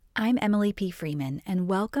I'm Emily P. Freeman, and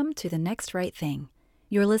welcome to The Next Right Thing.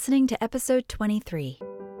 You're listening to episode 23.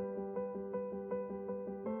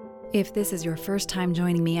 If this is your first time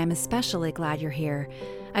joining me, I'm especially glad you're here.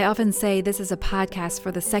 I often say this is a podcast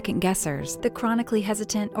for the second guessers, the chronically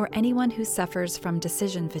hesitant, or anyone who suffers from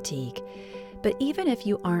decision fatigue. But even if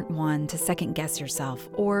you aren't one to second guess yourself,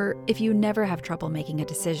 or if you never have trouble making a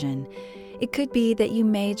decision, it could be that you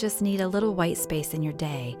may just need a little white space in your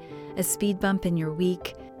day, a speed bump in your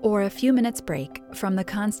week, or a few minutes break from the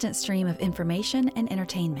constant stream of information and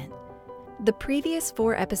entertainment. The previous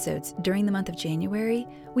 4 episodes during the month of January,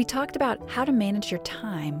 we talked about how to manage your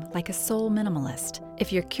time like a soul minimalist.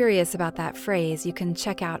 If you're curious about that phrase, you can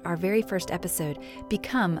check out our very first episode,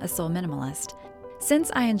 Become a Soul Minimalist. Since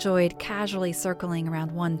I enjoyed casually circling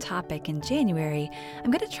around one topic in January, I'm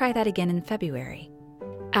going to try that again in February.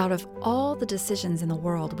 Out of all the decisions in the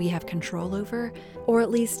world we have control over, or at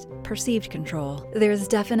least perceived control, there's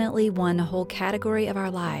definitely one whole category of our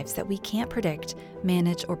lives that we can't predict,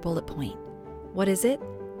 manage, or bullet point. What is it?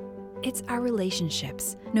 It's our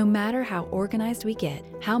relationships. No matter how organized we get,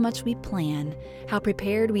 how much we plan, how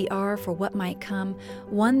prepared we are for what might come,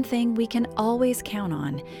 one thing we can always count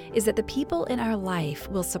on is that the people in our life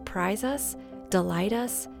will surprise us, delight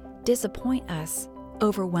us, disappoint us,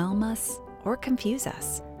 overwhelm us, or confuse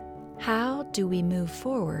us. How do we move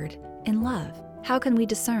forward in love? How can we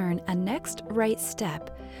discern a next right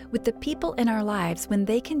step with the people in our lives when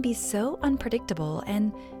they can be so unpredictable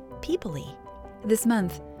and people-y? This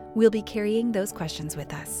month, we'll be carrying those questions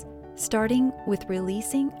with us, starting with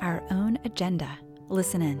releasing our own agenda.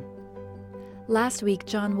 Listen in. Last week,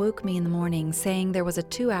 John woke me in the morning saying there was a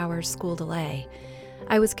 2-hour school delay.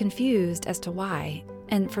 I was confused as to why,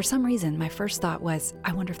 and for some reason, my first thought was,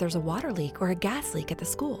 I wonder if there's a water leak or a gas leak at the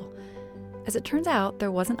school. As it turns out,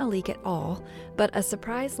 there wasn't a leak at all, but a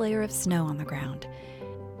surprise layer of snow on the ground.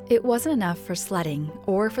 It wasn't enough for sledding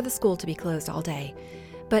or for the school to be closed all day,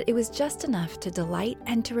 but it was just enough to delight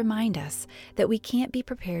and to remind us that we can't be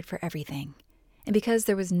prepared for everything. And because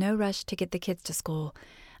there was no rush to get the kids to school,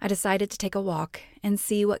 I decided to take a walk and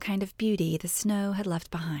see what kind of beauty the snow had left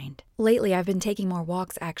behind. Lately, I've been taking more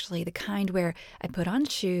walks, actually, the kind where I put on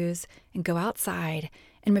shoes and go outside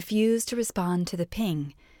and refuse to respond to the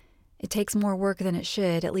ping. It takes more work than it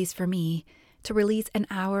should, at least for me, to release an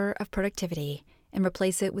hour of productivity and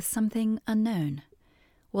replace it with something unknown.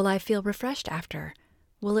 Will I feel refreshed after?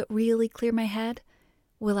 Will it really clear my head?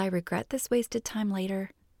 Will I regret this wasted time later?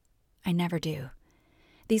 I never do.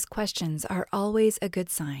 These questions are always a good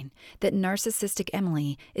sign that narcissistic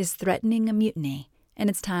Emily is threatening a mutiny, and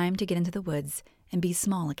it's time to get into the woods and be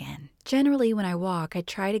small again. Generally, when I walk, I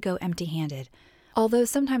try to go empty-handed, although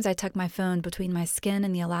sometimes I tuck my phone between my skin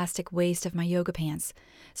and the elastic waist of my yoga pants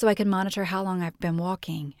so I can monitor how long I've been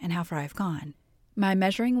walking and how far I've gone. My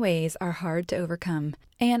measuring ways are hard to overcome,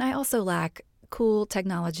 and I also lack cool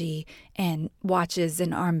technology and watches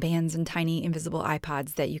and armbands and tiny invisible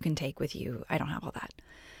iPods that you can take with you. I don't have all that.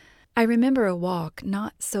 I remember a walk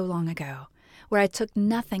not so long ago where I took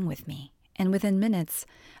nothing with me, and within minutes,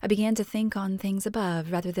 I began to think on things above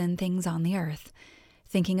rather than things on the earth.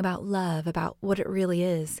 Thinking about love, about what it really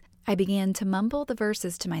is, I began to mumble the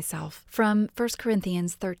verses to myself from 1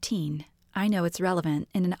 Corinthians 13. I know it's relevant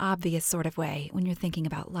in an obvious sort of way when you're thinking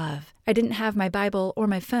about love. I didn't have my Bible or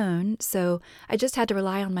my phone, so I just had to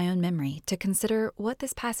rely on my own memory to consider what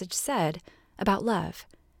this passage said about love.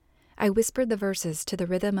 I whispered the verses to the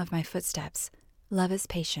rhythm of my footsteps. Love is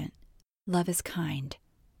patient. Love is kind.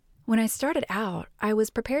 When I started out, I was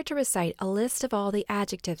prepared to recite a list of all the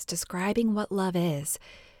adjectives describing what love is,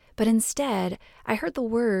 but instead, I heard the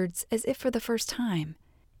words as if for the first time.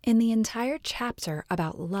 In the entire chapter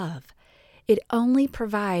about love, it only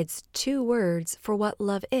provides 2 words for what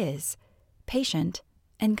love is: patient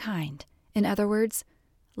and kind. In other words,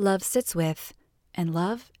 love sits with, and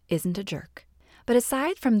love isn't a jerk. But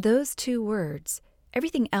aside from those 2 words,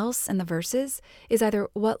 everything else in the verses is either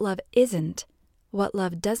what love isn't, what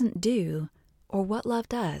love doesn't do, or what love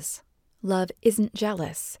does. Love isn't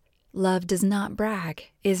jealous. Love does not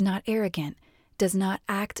brag, is not arrogant, does not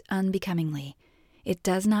act unbecomingly. It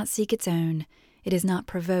does not seek its own. It is not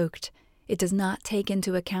provoked. It does not take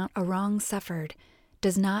into account a wrong suffered,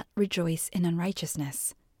 does not rejoice in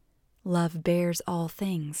unrighteousness. Love bears all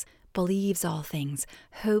things, believes all things,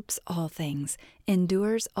 hopes all things,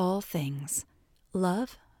 endures all things.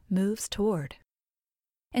 Love moves toward.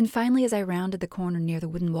 And finally, as I rounded the corner near the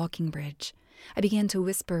wooden walking bridge, I began to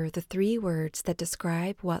whisper the 3 words that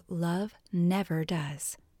describe what love never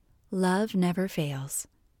does. Love never fails.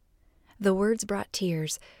 The words brought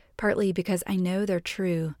tears, partly because I know they're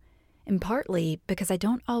true, and partly because I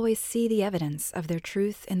don't always see the evidence of their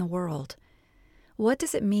truth in the world. What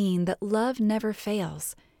does it mean that love never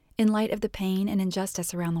fails in light of the pain and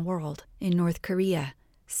injustice around the world, in North Korea,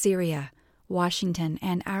 Syria, Washington,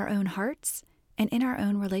 and our own hearts, and in our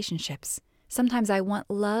own relationships? Sometimes I want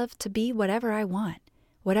love to be whatever I want,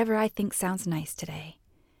 whatever I think sounds nice today.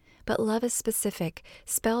 But love is specific,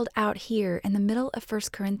 spelled out here in the middle of 1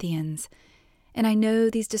 Corinthians. And I know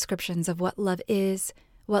these descriptions of what love is,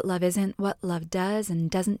 what love isn't, what love does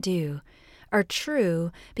and doesn't do are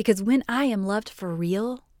true because when I am loved for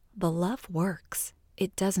real, the love works.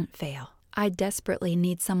 It doesn't fail. I desperately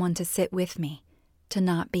need someone to sit with me, to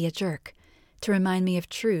not be a jerk, to remind me of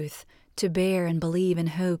truth, to bear and believe and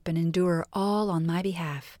hope and endure all on my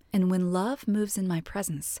behalf. And when love moves in my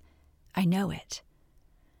presence, I know it.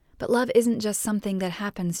 But love isn't just something that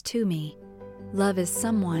happens to me. Love is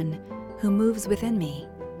someone who moves within me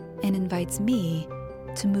and invites me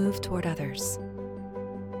to move toward others.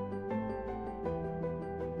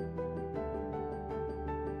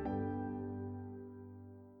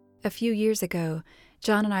 A few years ago,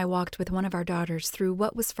 John and I walked with one of our daughters through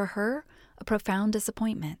what was for her a profound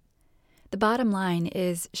disappointment. The bottom line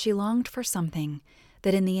is she longed for something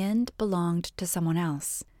that in the end belonged to someone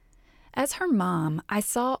else. As her mom, I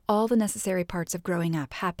saw all the necessary parts of growing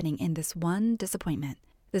up happening in this one disappointment.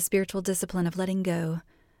 The spiritual discipline of letting go,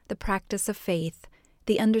 the practice of faith,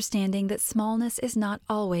 the understanding that smallness is not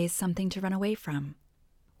always something to run away from.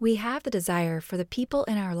 We have the desire for the people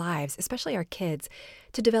in our lives, especially our kids,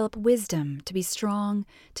 to develop wisdom, to be strong,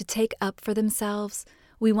 to take up for themselves.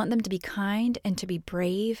 We want them to be kind and to be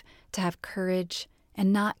brave, to have courage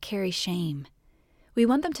and not carry shame. We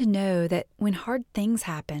want them to know that when hard things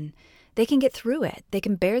happen, they can get through it, they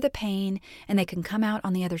can bear the pain, and they can come out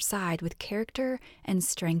on the other side with character and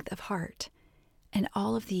strength of heart. And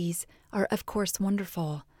all of these are, of course,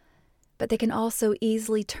 wonderful, but they can also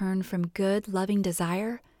easily turn from good, loving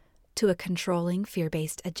desire to a controlling,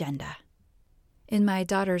 fear-based agenda. In my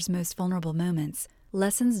daughter's most vulnerable moments,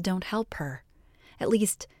 lessons don't help her, at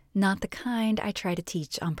least not the kind I try to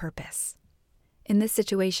teach on purpose. In this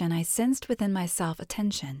situation, I sensed within myself a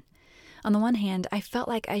tension. On the one hand, I felt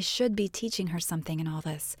like I should be teaching her something in all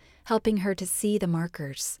this, helping her to see the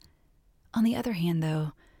markers. On the other hand,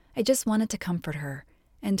 though, I just wanted to comfort her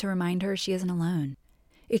and to remind her she isn't alone.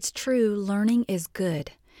 It's true, learning is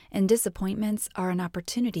good, and disappointments are an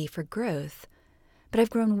opportunity for growth. But I've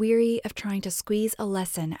grown weary of trying to squeeze a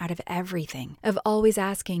lesson out of everything, of always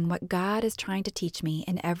asking what God is trying to teach me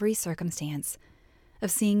in every circumstance,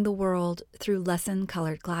 of seeing the world through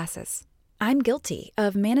lesson-colored glasses. I'm guilty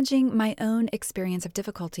of managing my own experience of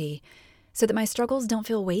difficulty so that my struggles don't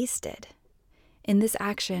feel wasted. In this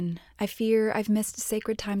action, I fear I've missed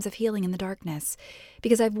sacred times of healing in the darkness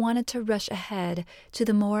because I've wanted to rush ahead to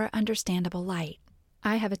the more understandable light.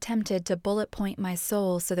 I have attempted to bullet point my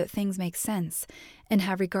soul so that things make sense and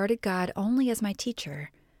have regarded God only as my teacher,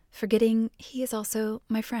 forgetting He is also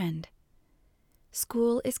my friend.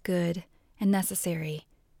 School is good and necessary,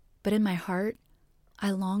 but in my heart, I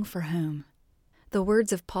long for home. The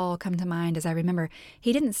words of Paul come to mind as I remember.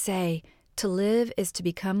 He didn't say, "To live is to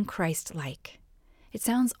become Christ-like." It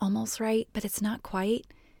sounds almost right, but it's not quite.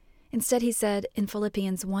 Instead, he said in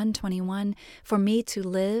Philippians 1:21, "For me to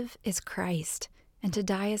live is Christ, and to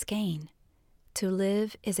die is gain." To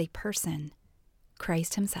live is a person,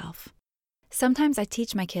 Christ himself. Sometimes I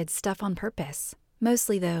teach my kids stuff on purpose.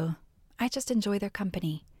 Mostly, though, I just enjoy their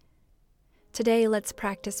company. Today, let's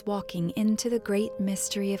practice walking into the great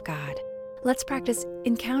mystery of God. Let's practice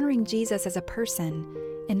encountering Jesus as a person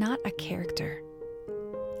and not a character.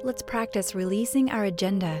 Let's practice releasing our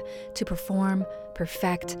agenda to perform,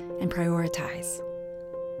 perfect, and prioritize.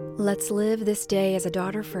 Let's live this day as a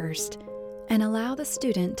daughter first and allow the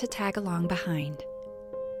student to tag along behind.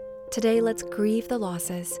 Today, let's grieve the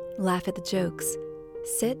losses, laugh at the jokes,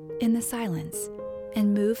 sit in the silence,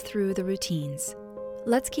 and move through the routines.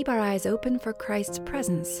 Let's keep our eyes open for Christ's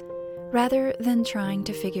presence rather than trying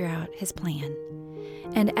to figure out his plan.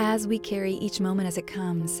 And as we carry each moment as it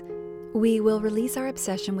comes, we will release our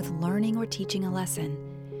obsession with learning or teaching a lesson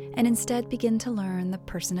and instead begin to learn the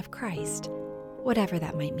person of Christ, whatever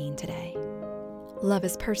that might mean today. Love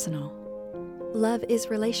is personal. Love is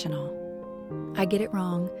relational. I get it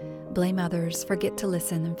wrong, blame others, forget to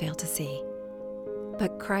listen, and fail to see.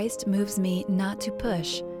 But Christ moves me not to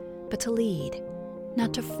push, but to lead,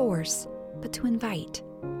 not to force, but to invite,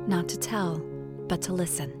 not to tell, but to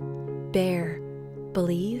listen, bear,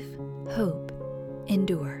 believe, hope,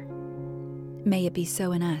 endure. May it be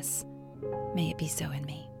so in us. May it be so in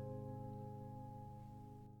me.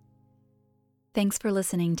 Thanks for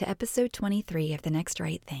listening to episode 23 of The Next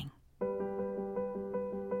Right Thing.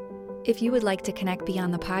 If you would like to connect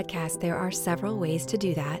beyond the podcast, there are several ways to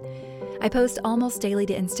do that. I post almost daily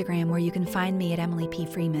to Instagram, where you can find me at Emily P.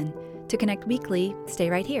 Freeman. To connect weekly, stay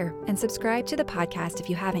right here and subscribe to the podcast if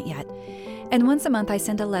you haven't yet. And once a month, I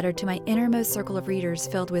send a letter to my innermost circle of readers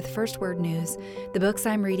filled with first word news, the books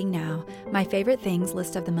I'm reading now, my favorite things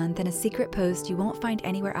list of the month, and a secret post you won't find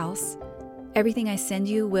anywhere else. Everything I send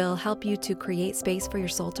you will help you to create space for your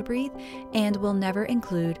soul to breathe and will never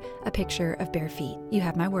include a picture of bare feet. You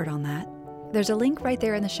have my word on that. There's a link right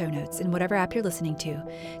there in the show notes in whatever app you're listening to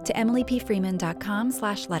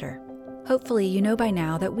emilypfreeman.com/letter. Hopefully, you know by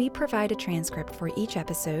now that we provide a transcript for each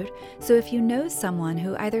episode, so if you know someone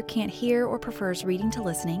who either can't hear or prefers reading to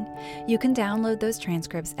listening, you can download those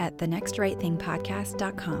transcripts at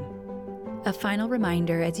thenextrightthingpodcast.com. A final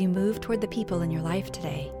reminder as you move toward the people in your life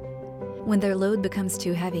today. When their load becomes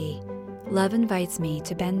too heavy, love invites me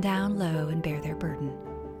to bend down low and bear their burden.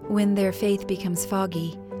 When their faith becomes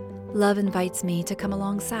foggy, love invites me to come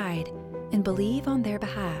alongside and believe on their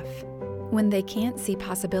behalf. When they can't see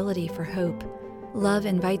possibility for hope, love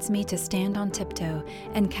invites me to stand on tiptoe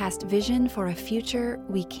and cast vision for a future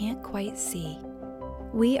we can't quite see.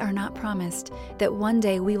 We are not promised that one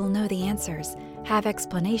day we will know the answers, have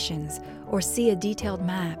explanations, or see a detailed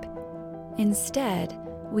map. Instead,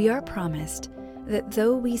 we are promised that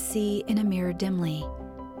though we see in a mirror dimly,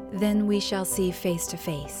 then we shall see face to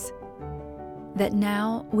face. That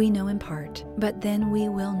now we know in part, but then we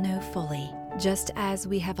will know fully, just as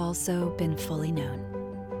we have also been fully known.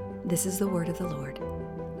 This is the word of the Lord.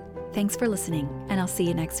 Thanks for listening, and I'll see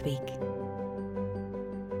you next week.